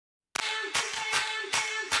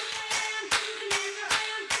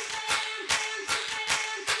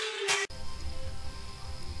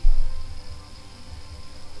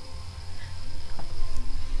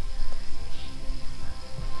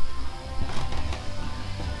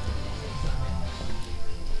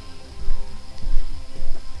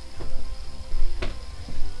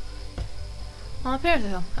my parents are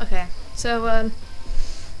home. Okay, so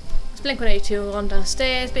it's Blink-182 on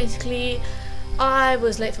downstairs. Basically, I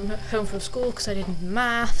was late home from school because I did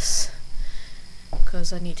maths.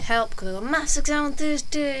 Because I need help because I got a maths exam on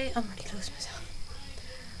Thursday. I'm really close to myself.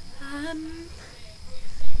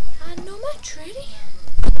 And not much really.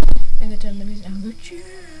 I'm gonna turn my music down. Good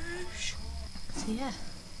church. So yeah.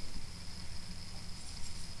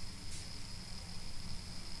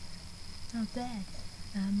 Not bad.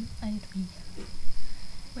 I need to be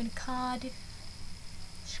wearing a Cardiff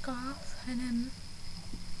scarf and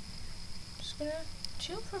just gonna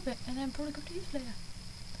chill for a bit and then probably go to youth later.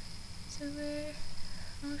 So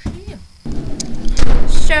I'll see you.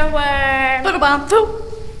 So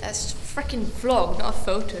that's a freaking vlog, not a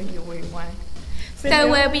photo, you weird one. So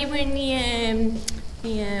we were in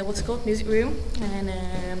the what's it called, music room, and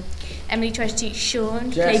Emily tries to teach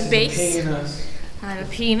Sean to play bass. I have a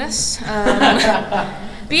penis.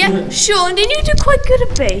 But yeah, Sean, didn't you do quite good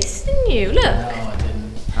at bass, didn't you? Look. No, I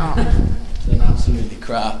didn't. Oh. It's absolutely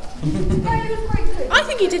crap. I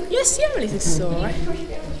think he did. Yes, Emily thinks it's alright.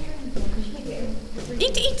 He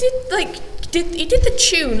did the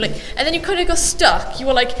tune, like, and then you kind of got stuck. You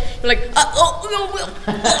were like,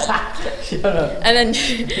 Shut up. And then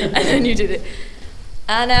you did it.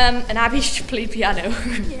 And Abby played piano.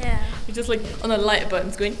 Yeah. You're just like on the light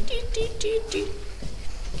buttons going doo doo doo doo.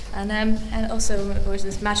 And also we're going to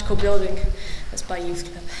this magical building that's by Youth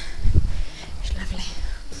Club. It's lovely.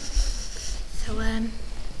 So we're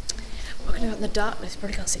gonna go out in the darkness.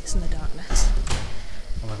 Probably can't see us in the darkness.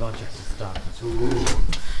 Oh my god, Jess, it's darkness. Ooh.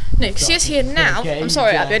 No, you can see us here now. I'm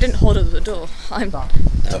sorry, Abby, I didn't hold it at the door. I'm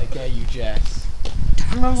Okay, you Jess.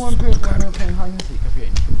 Remember one group when we were playing hide and seek up here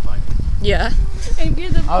and you couldn't find me? Yeah.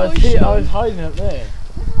 I was hiding up there.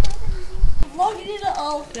 Vlogging it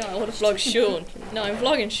all. No, I want to vlog Sean. No, I'm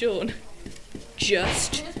vlogging Sean.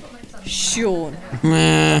 Just Sean.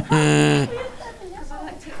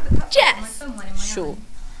 Jess! Sean.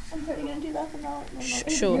 I'm probably going to do that for now. Sean.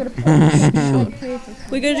 Sean.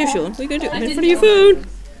 What are you going to do, Sean? What are you going to do? I'm in front of your phone.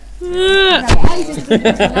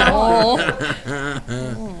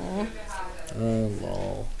 Oh,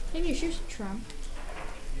 lol. Maybe you should tram.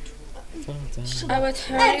 I will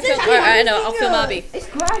turn you film. I know, I'll film Abby. It's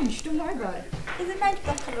grunge, don't worry about it. Is it nice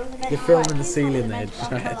black colour? You're filming the ceiling there,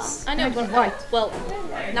 Jess. I know, but well,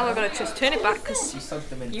 now I've got to just turn it back because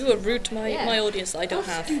you were rude to my audience that I don't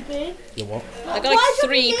have. You what? I got like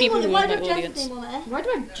 3 people who are my audience. Why do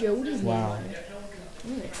I have Jodie's Wow. name?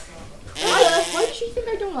 Why does she think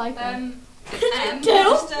I don't like her?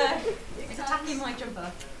 It's attacking my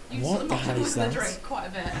jumper. What the hell is that? Quite a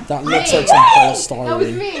bit. That looks like some polystyrene. That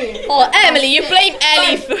was me. Oh, Emily, you blame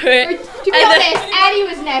Ellie for it. To be honest, Eddie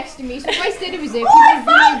was next to me, so if I said it was it, people would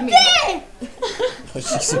believe me. Oh,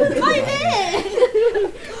 she's so good.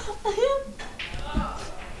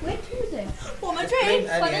 Which was it? Well, my train.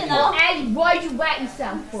 Ellie, why'd you wet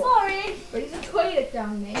yourself for? Sorry. There's a toilet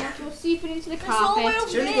down there. After we'll see if it into the all carpet. well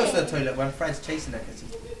She only goes to the toilet when Fred's chasing her because he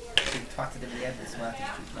twatted him in the head with smarties.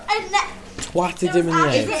 Twatted him in the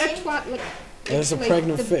Is head. it a twat like? There's a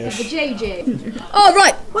pregnant fish. The JJ. Oh,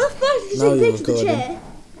 right. Well, first No, you you're take a picture of the recording. chair.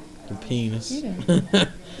 The penis. I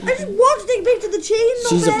just want to take a picture of the chair.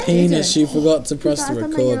 She's a penis. She forgot to press the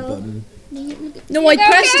record button. No, I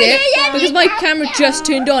pressed it because my camera just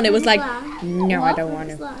turned on. It was like, no, I don't want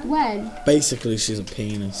to. When? Basically, she's a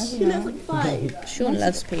penis. He looks like 5. Sean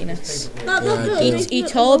loves penis. That's not good. He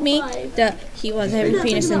told me that he wants every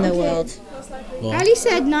penis in the world. What? Ellie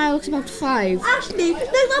said Niall looks about 5. Actually, there's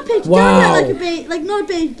that picture. Wow. Don't look like a baby, like not a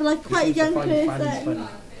baby, but like quite a young person.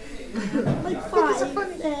 Like 5.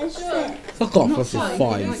 Yeah, 6. Fuck off with your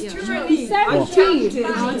 5. He's 17. I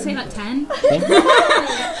would say like 10.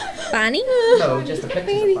 Fanny? No, just a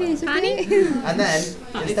picture. Fanny? And then,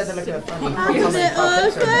 instead of looking at funny,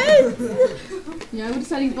 Yeah, I would have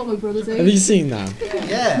said he's got my brother's age. Have you seen that?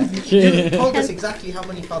 yeah. You told us exactly how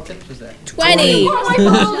many felt tips was there. 20!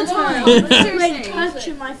 Wait,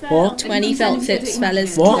 touching my face. What? 20 felt tips,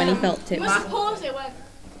 fellas. What? 20 felt tips.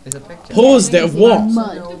 There's a picture. Paused it of what?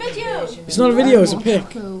 Mud. It's not a video, it's a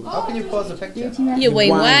pic. How can you pause a picture? You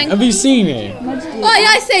wing wang. Have you seen it? Oh, yeah,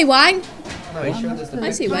 I say wang. No, he showed us the picture.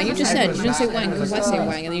 I say wang. You just said. You didn't say wang because I say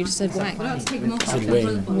wang and then you just said wang. It's a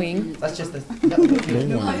wing. Wing. That's just a... Wing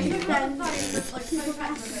wang.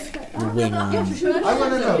 Wing wang. I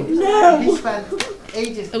want to know. No! He spent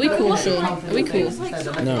ages... Are we cool, Sean? Are we cool?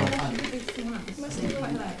 No.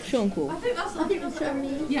 Sean cool.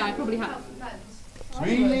 Yeah, I probably have.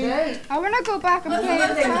 I want to go back and play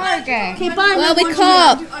the car game. Okay, bye. Well, we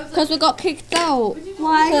can't because we got kicked out.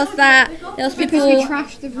 Why? Because that there was Because we people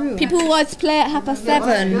trashed the room. who wanted to play at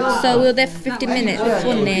 7:30, so we were there for 15 minutes. It was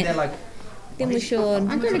fun, They're it. like Game with Sean.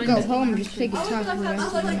 I'm gonna go home and just play guitar for the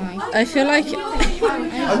rest of the night. I feel like. I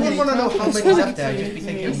wouldn't want to know how many's up there. I'd just be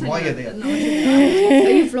thinking, why are they? Are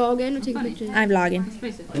you vlogging or taking pictures? I'm vlogging.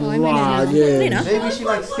 Vlogging. Maybe she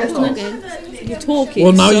likes Skittles. You're talking.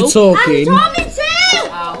 Well, now you're talking.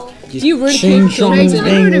 Do you really Shane think Sean's I'm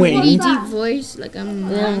being in a really winged. deep voice, like I'm.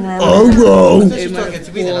 Oh, whoa. So she's talking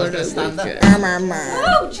to me then, I was going to stand up.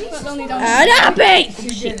 Happy!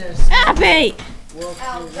 Happy!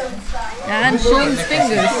 And Sean's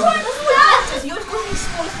fingers.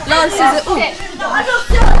 Lance is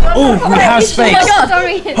Oh, we have space. Oh my god!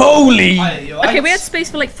 Sorry. Holy. Okay, we had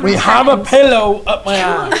space for like 3 We have a pillow up my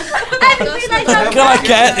ass. Can I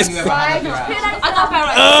get this?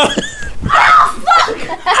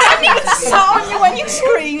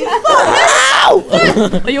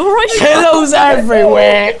 Are you alright? Pillows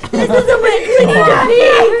everywhere. Did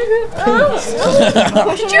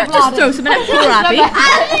you just throw some extra Abby?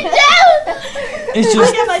 It's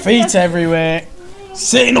just feet everywhere.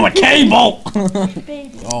 Sitting on a cable.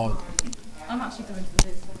 Oh,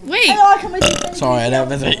 Wait! sorry, I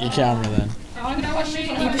never hit your camera then.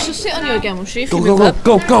 You should sit on you again, will she? If Go, you go, move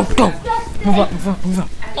go, up. go, go, go. Move up, move up, move up.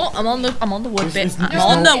 Oh, I'm on the wood bit. I'm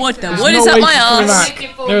on the wood. The wood No is up way my she's coming ass.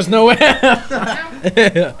 back. There's no way.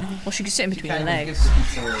 Well, she could sit in between your legs.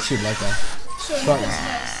 She'd like that.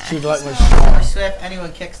 She'd like my I swear if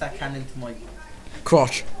anyone kicks that can into my...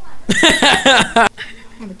 crotch.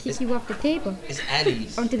 I'm gonna kick you off the table It's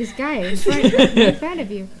Eddie's. onto this guy in front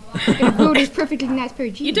of you. Gonna ruin this perfectly nice pair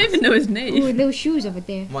of jeans. You don't even know his Ooh, name. those shoes over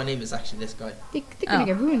there. My name is actually this guy. They're gonna Oh.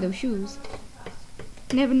 get ruined, those shoes.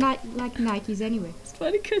 Never like Nikes anyway. It's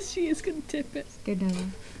funny because she is going to tip it. Good now.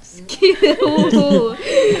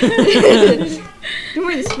 Don't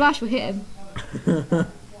worry, the splash will hit him.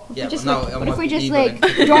 Yeah, Just but no, like, I what if might we be just evil like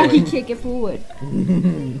and- donkey kick it forward?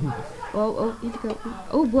 Oh, need to go.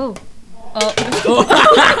 Oh, whoa.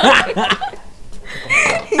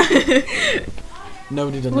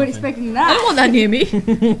 Nobody done Weren't nothing. expecting I that. don't want that near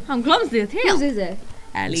me. I'm clumsy as Whose hell. is it?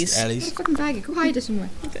 Ellie's. Ellie's. Fucking bag it. Go hide it somewhere.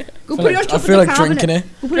 Go I put it on feel top like, I feel of the like cabinet. drinking it.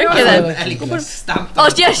 Go put it Drink on it the then. Ellie got stamped Oh,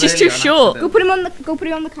 on yeah, she's too earlier on short. accident. Go put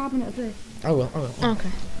it on the cabinet up there. I will, I will. Okay.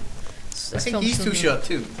 I think he's too short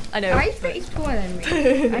too. I know. Oh, he's pretty taller than me.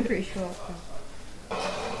 I'm pretty short.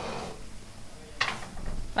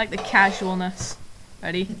 Like the casualness.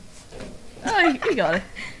 Ready? Oh, you got it.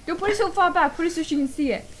 Don't put it so far back. Put it so she can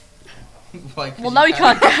see it. Why, 'cause Well, now you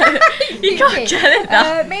can't get it. You can't get it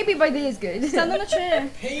now. Maybe by there is good. Stand on a chair.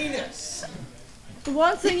 Penis! The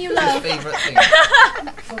one thing you His love. favourite thing.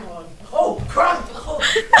 Oh, crap!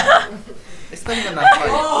 It's not even that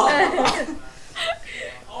funny.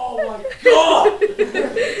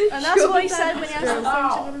 And that's what he said when he asked the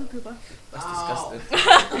thing to Pooper. That's disgusting.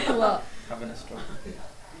 What? Having a stroke.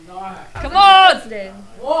 Come on!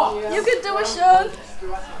 You can do it, Sean.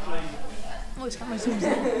 Oh, it's got my zooms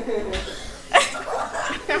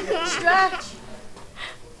Stretch.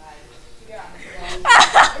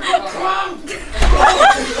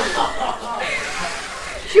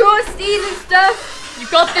 Sean stealing stuff. You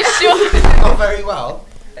got this, Sean. Not very well.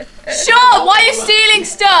 Sean, why are you stealing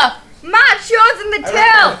stuff? Matt, Sean's in the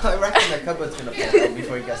I reckon the cupboard's gonna fall down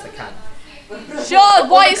before he gets the can. Sean,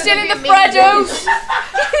 why are you stealing the Freddos?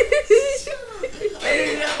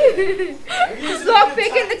 Stop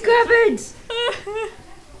picking the cupboards.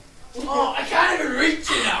 Oh, I can't even reach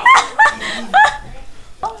it now!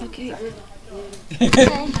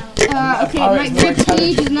 Okay, my rib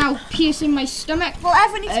cage is now piercing my stomach. Well,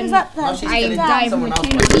 everyone needs to up there. Now she's I am getting dying from someone a else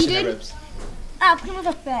tin might of push the Eden. ribs. Ah, put him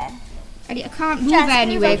up there. I can't move Jess,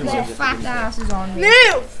 anyway move up because your there. fat ass is on me.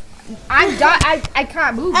 Move! I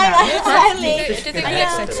can't move now.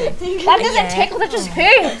 That doesn't tickle, that just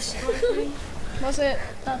hurts. Was it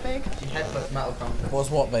that big? She headbutts metal concrete. What's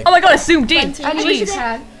what, babe? Oh my god, it's zoomed in. I wish you Jeez.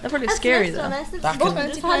 can. That's probably scary though. That can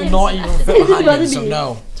not even fit my hand in, so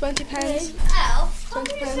no. 20 pounds. I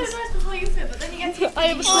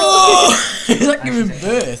have a It's like giving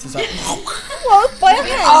birth. It's like.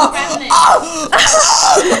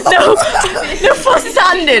 No, for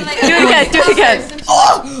standing. Do it again, do it again.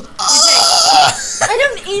 I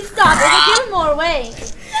don't eat stuff, I give more away.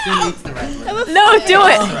 Who eats the rest? No, do The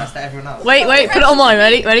it. rest of everyone else. Wait, put it on mine.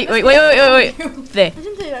 Ready? Wait. There. I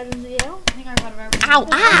didn't do that in the video. Ow,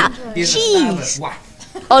 ah. Here's a Jeez. stab at whack.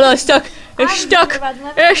 Oh no, it's stuck. It's stuck.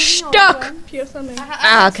 It's stuck.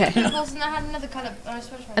 Ah, okay.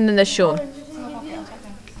 And then there's Sean.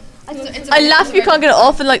 I laugh if you can't get it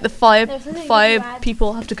off and like the fire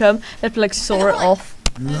people have to come. They have to like saw it off.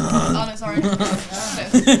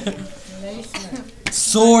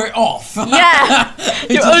 Saw it off. Yeah.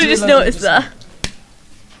 You only just noticed that.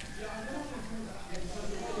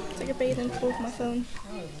 It's like a bathing pool. phone.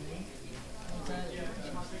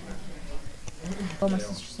 Oh, my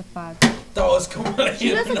sister's a fag. That was completely. She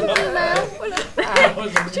doesn't know. That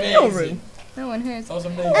was amazing. No one hears. That was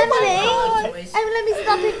amazing. Emily, let me see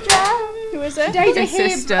that picture. Who is it? Daisy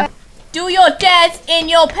Sister. Do your dads in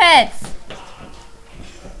your pants.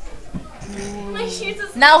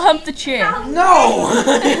 Now hump the chair. No!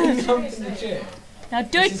 Come to the chair. Now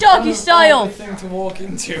do it doggy style. Good thing to walk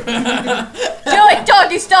into. Do it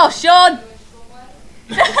doggy style, Sean.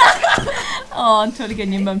 Oh, I'm totally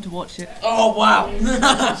getting your mum to watch it. Oh wow!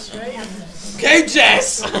 Okay,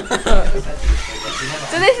 Jess. So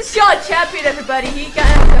this is Sean Champion, everybody. He got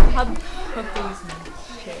to hump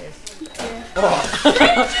these chairs.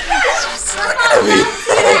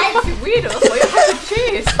 Weirdo, why you have the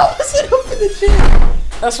cheese? How was it up in the chair?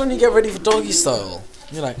 That's when you get ready for doggy style.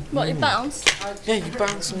 You're like, What, you bounce? yeah, you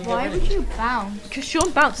bounce when you Why get ready. would you bounce? Because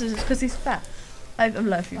Sean bounces because he's fat. I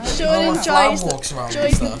love you. Sean enjoys walks around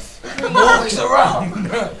enjoys and stuff. Walks around.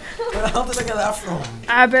 Where the hell did I get that from?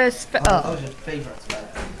 Abba's That was your favourites, man.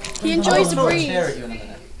 He enjoys the I'll breeze. stare at you in a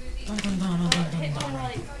minute.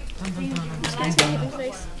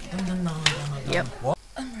 Yep.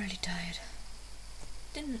 I'm really tired.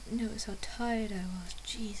 Didn't notice how tired I was.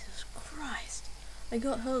 Jesus Christ. I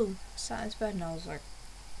got home, sat in his bed, and I was like,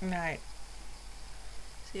 right.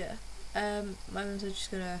 So yeah, my mum said she's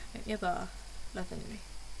gonna make me a bar, lovingly.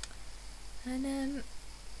 And then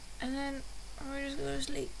we're just gonna go to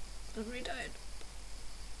sleep. I'm really tired.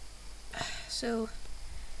 So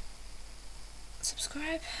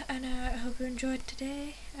subscribe, and I hope you enjoyed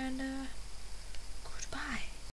today, and